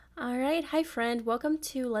All right, hi friend. Welcome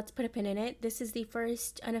to Let's Put a Pin in It. This is the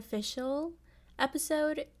first unofficial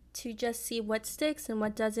episode to just see what sticks and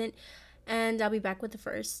what doesn't, and I'll be back with the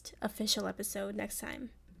first official episode next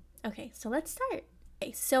time. Okay, so let's start.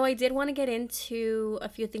 Okay, so I did want to get into a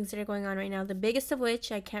few things that are going on right now. The biggest of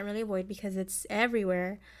which I can't really avoid because it's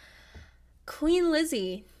everywhere. Queen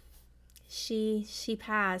Lizzy. She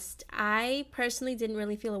passed. I personally didn't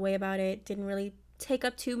really feel a way about it. Didn't really take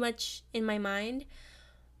up too much in my mind.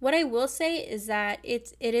 What I will say is that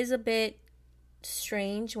it is a bit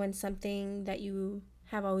strange when something that you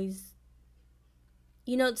have always,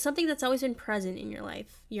 something that's always been present in your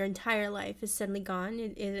life, your entire life, is suddenly gone.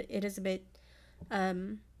 It is a bit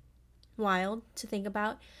wild to think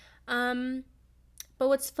about. But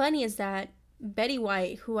what's funny is that Betty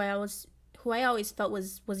White, who I always felt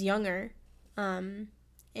was younger,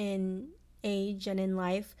 in age and in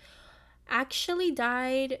life, actually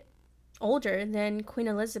died older than Queen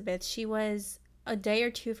Elizabeth. She was a day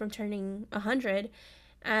or two from turning 100,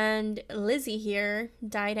 and Lizzy here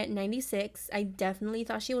died at 96. I definitely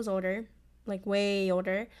thought she was older, like way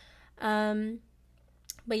older. But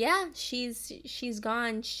yeah, she's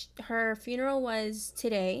gone. Her funeral was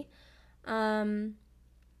today, and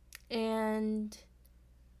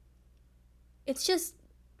it's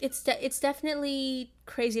definitely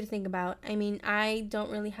crazy to think about. I mean, I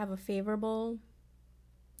don't really have a favorable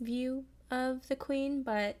view of the Queen,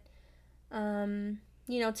 but to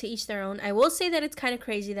each their own. I will say that it's kind of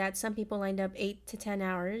crazy that some people lined up 8 to 10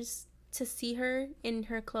 hours to see her in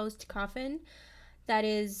her closed coffin. That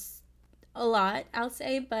is a lot, I'll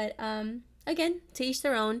say, but again, to each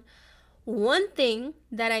their own. One thing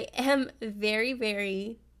that I am very,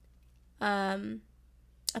 very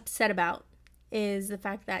upset about is the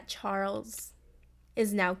fact that Charles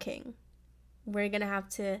is now king. We're gonna have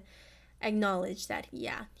to acknowledge that,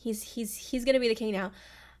 yeah, he's gonna be the king now.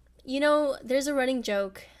 There's a running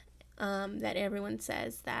joke that everyone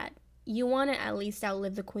says that you want to at least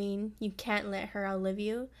outlive the queen. You can't let her outlive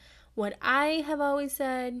you. What I have always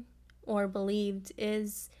said or believed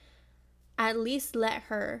is at least let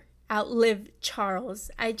her outlive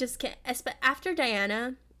Charles. I just can't. After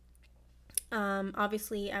Diana,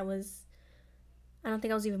 obviously I don't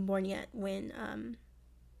think I was even born yet when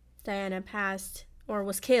Diana passed or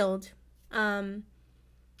was killed.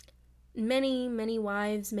 Many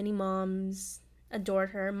wives, many moms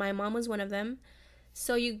adored her. My mom was one of them.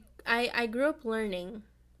 So I grew up learning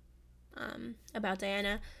about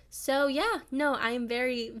Diana. So yeah, no, I am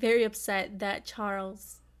very, very upset that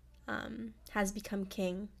Charles has become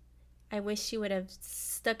king. I wish she would have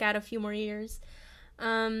stuck out a few more years.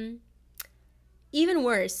 Even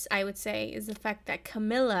worse, I would say, is the fact that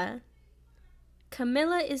Camilla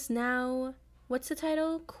is now, what's the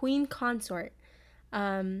title? Queen consort.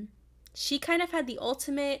 She kind of had the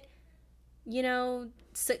ultimate, her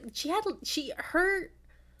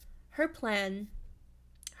plan,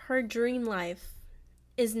 her dream life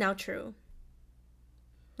is now true,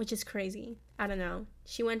 which is crazy. I don't know.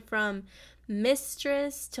 She went from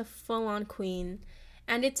mistress to full-on queen,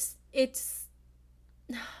 and it's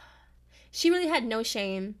she really had no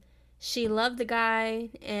shame. She loved the guy,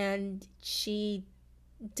 and she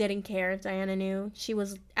didn't care if Diana knew. She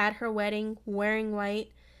was at her wedding wearing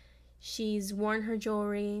white. She's worn her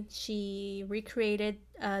jewelry. She recreated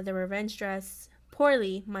the revenge dress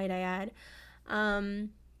poorly, might I add.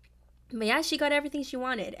 But yeah, she got everything she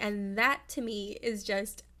wanted, and that to me is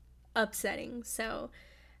just upsetting. So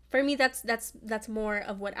for me, that's more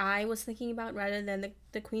of what I was thinking about rather than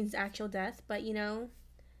the queen's actual death. But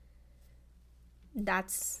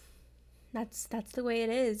that's the way it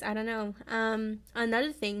is. I don't know.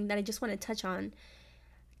 Another thing that I just want to touch on,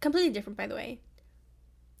 completely different by the way.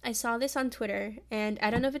 I saw this on Twitter, and I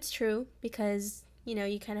don't know if it's true because,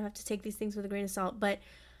 you kind of have to take these things with a grain of salt, but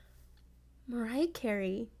Mariah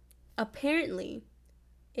Carey apparently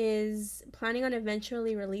is planning on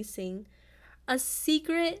eventually releasing a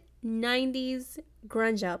secret 90s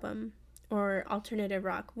grunge album or alternative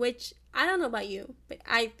rock, which I don't know about you, but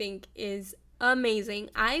I think is amazing.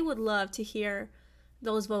 I would love to hear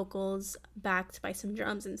those vocals backed by some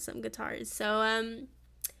drums and some guitars. So,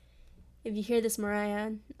 if you hear this,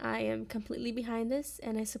 Mariah, I am completely behind this,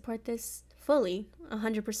 and I support this fully,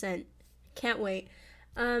 100%. Can't wait.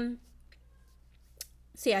 So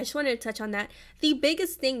yeah, I just wanted to touch on that. The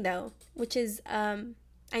biggest thing, though, which is, I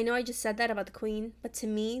know I just said that about the Queen, but to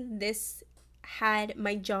me, this had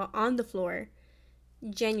my jaw on the floor.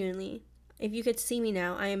 Genuinely. If you could see me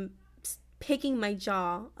now, I am picking my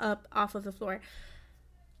jaw up off of the floor.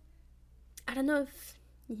 I don't know if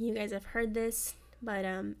you guys have heard this, but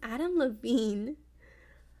Adam Levine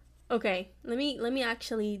Okay, let me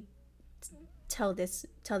actually tell this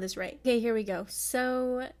right. Okay, here we go.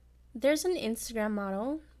 So there's an Instagram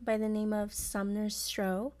model by the name of Sumner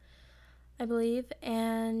Stroh, I believe,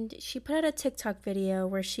 and she put out a TikTok video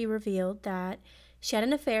where she revealed that she had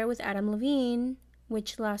an affair with Adam Levine,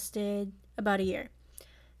 which lasted about a year.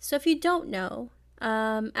 So if you don't know,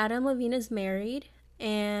 Adam Levine is married,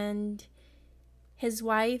 and his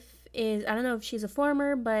wife is, I don't know if she's a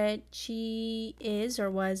former, but she is or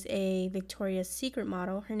was a Victoria's Secret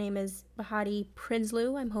model. Her name is Behati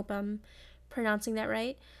Prinsloo. I hope I'm pronouncing that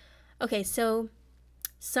right. Okay, so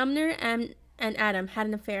Sumner and Adam had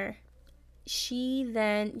an affair.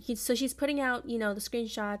 So she's putting out, the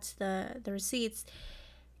screenshots, the receipts,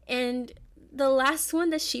 and the last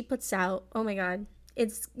one that she puts out, oh my god,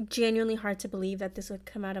 it's genuinely hard to believe that this would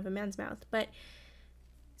come out of a man's mouth. But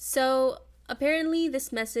so apparently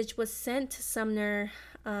this message was sent to Sumner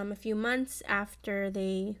a few months after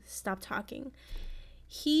they stopped talking.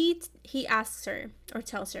 He asks her, or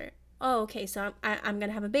tells her, oh, okay, so I'm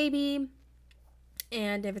gonna have a baby,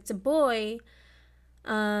 and if it's a boy,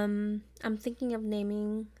 I'm thinking of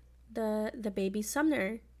naming the baby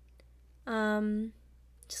Sumner.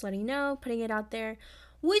 Just letting you know, putting it out there,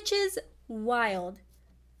 which is wild.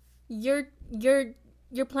 You're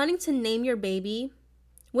planning to name your baby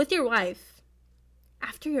with your wife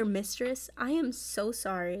after your mistress. I am so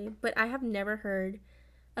sorry, but I have never heard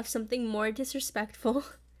of something more disrespectful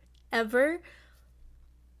ever.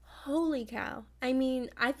 Holy cow. I mean,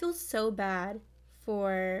 I feel so bad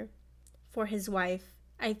for his wife.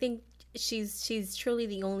 I think she's truly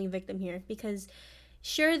the only victim here, because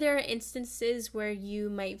sure, there are instances where you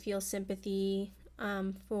might feel sympathy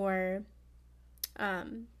for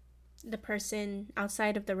the person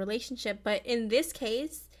outside of the relationship, but in this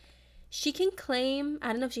case, she can claim, I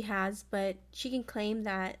don't know if she has, but she can claim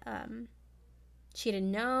that she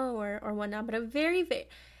didn't know or whatnot. But a very, very,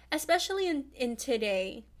 especially in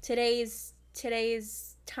today's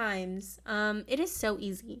times, it is so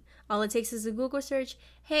easy. All it takes is a Google search.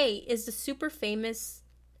 Hey, is the super famous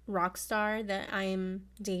rock star that I'm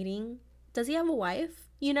dating, does he have a wife?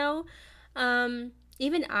 Even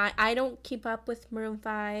I don't keep up with Maroon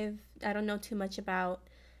 5. I don't know too much about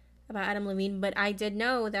Adam Levine, but I did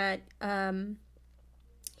know that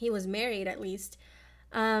he was married, at least.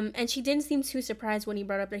 And she didn't seem too surprised when he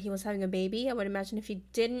brought up that he was having a baby. I would imagine if she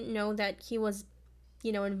didn't know that he was,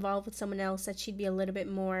 involved with someone else, that she'd be a little bit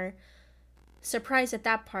more surprised at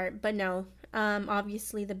that part. But no,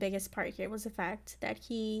 obviously the biggest part here was the fact that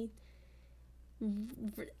he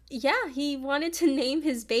wanted to name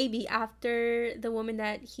his baby after the woman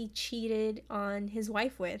that he cheated on his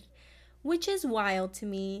wife with, which is wild to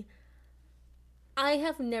me. I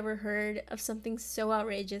have never heard of something so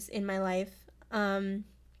outrageous in my life. I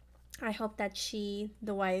hope that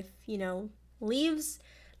the wife, leaves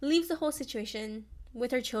the whole situation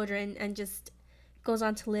with her children and just goes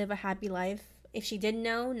on to live a happy life. If she didn't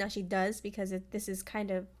know, now she does, because this is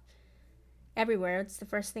kind of everywhere. It's the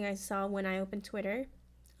first thing I saw when I opened Twitter.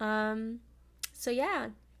 So yeah,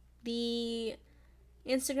 the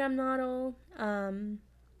Instagram model,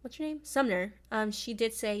 what's her name? Sumner. She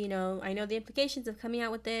did say, I know the implications of coming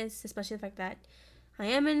out with this, especially the fact that I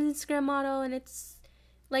am an Instagram model, and it's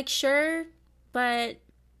like, sure, but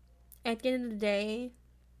at the end of the day,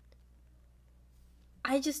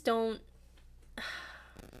 I just don't.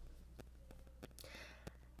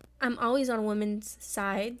 I'm always on women's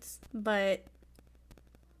sides, but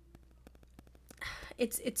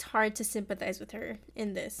it's hard to sympathize with her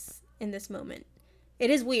in this moment. It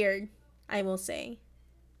is weird, I will say.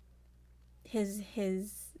 His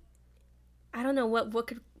I don't know what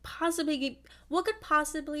could possibly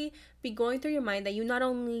be going through your mind, that you not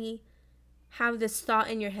only have this thought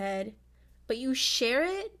in your head, but you share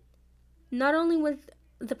it not only with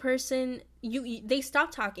the person they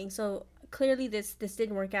stopped talking, so clearly this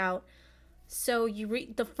didn't work out. So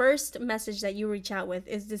the first message that you reach out with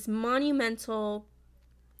is this monumental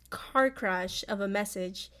car crash of a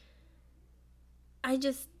message.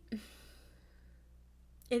 It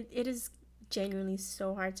is genuinely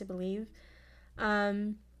so hard to believe.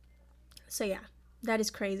 So yeah, that is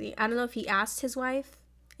crazy. I don't know if he asked his wife,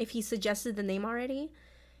 if he suggested the name already.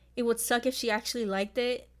 It would suck if she actually liked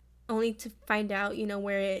it, only to find out,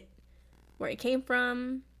 where it came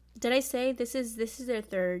from. Did I say this is their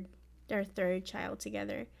third child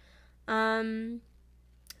together? So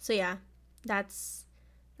yeah, that's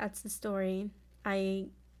the story.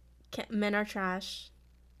 Men are trash,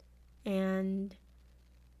 and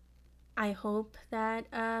I hope that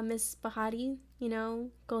Miss Behati,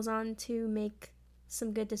 goes on to make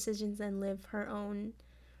some good decisions and live her own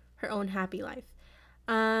happy life.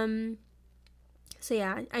 So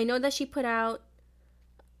yeah, I know that she put out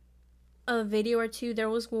a video or two. There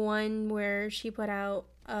was one where she put out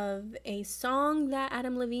of a song that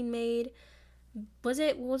Adam Levine made.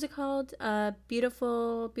 What was it called?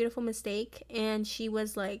 Beautiful Mistake. And she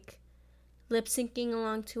was like lip syncing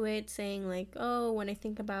along to it, saying like, oh, when I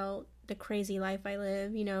think about the crazy life I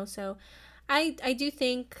live, you know. So I do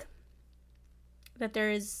think that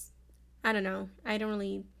there is, I don't know, I don't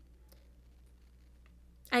really,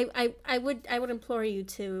 I would implore you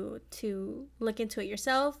to look into it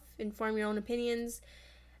yourself, inform your own opinions.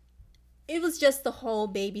 It was just the whole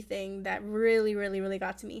baby thing that really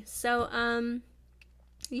got to me. So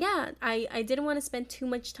yeah, I didn't want to spend too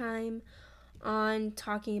much time on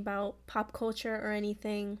talking about pop culture or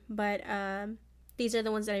anything, but these are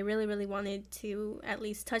the ones that I really wanted to at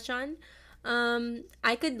least touch on.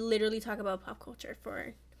 I could literally talk about pop culture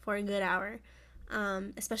for a good hour,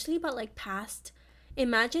 especially about like past.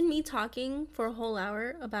 Imagine me talking for a whole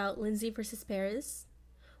hour about Lindsay versus Paris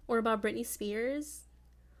or about Britney Spears.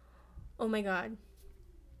 Oh my god,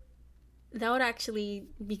 that would actually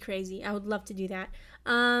be crazy. I would love to do that.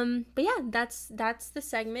 But yeah, that's the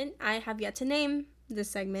segment. I have yet to name this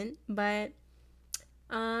segment, but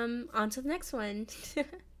on to the next one.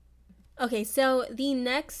 Okay, so the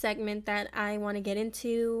next segment that I want to get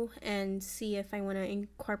into and see if I want to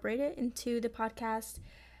incorporate it into the podcast.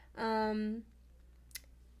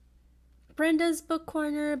 Brenda's book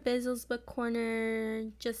corner, Basil's book corner,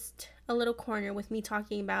 just a little corner with me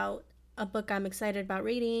talking about a book I'm excited about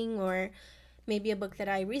reading or maybe a book that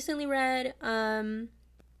I recently read.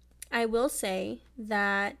 I will say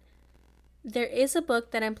that there is a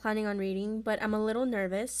book that I'm planning on reading, but I'm a little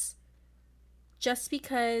nervous just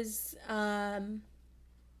because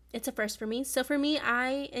it's a first for me. So for me,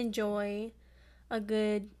 I enjoy a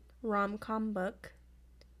good rom-com book,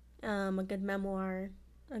 a good memoir,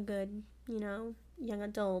 a good, you know, young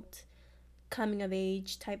adult coming of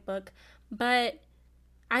age type book. But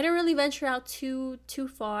I don't really venture out too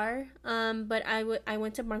far. But I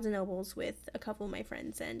went to Barnes and Nobles with a couple of my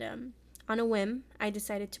friends, and on a whim, I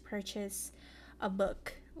decided to purchase a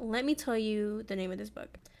book. Let me tell you the name of this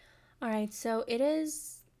book. All right, so it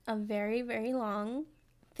is a very long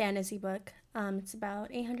fantasy book. It's about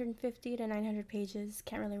 850 to 900 pages.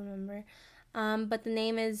 Can't really remember. But the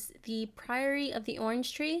name is The Priory of the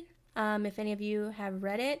Orange Tree. If any of you have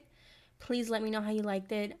read it, please let me know how you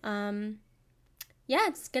liked it. Yeah,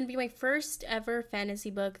 it's gonna be my first ever fantasy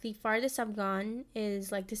book. The farthest I've gone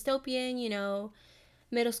is like dystopian, you know,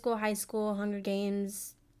 middle school, high school, Hunger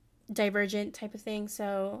Games, Divergent type of thing.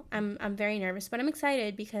 So I'm very nervous, but I'm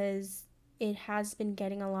excited because it has been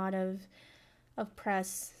getting a lot of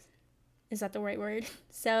press. Is that the right word?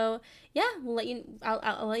 So yeah,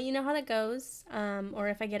 I'll let you know how that goes, or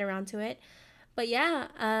if I get around to it. But yeah,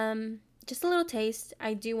 just a little taste.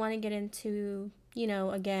 I do want to get into, you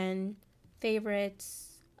know, again,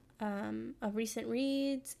 favorites of recent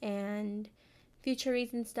reads and future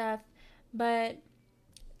reads and stuff. But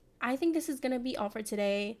I think this is gonna be all for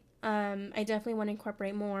today. I definitely want to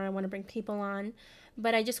incorporate more. I want to bring people on,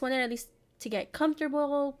 but I just wanted at least to get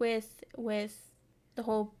comfortable with the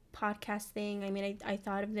whole podcast thing. I mean, I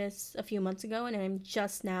thought of this a few months ago, and I'm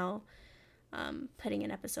just now putting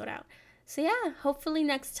an episode out. So yeah, hopefully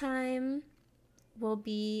next time will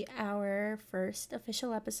be our first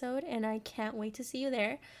official episode, and I can't wait to see you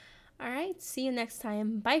there. All right, see you next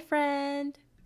time. Bye, friend.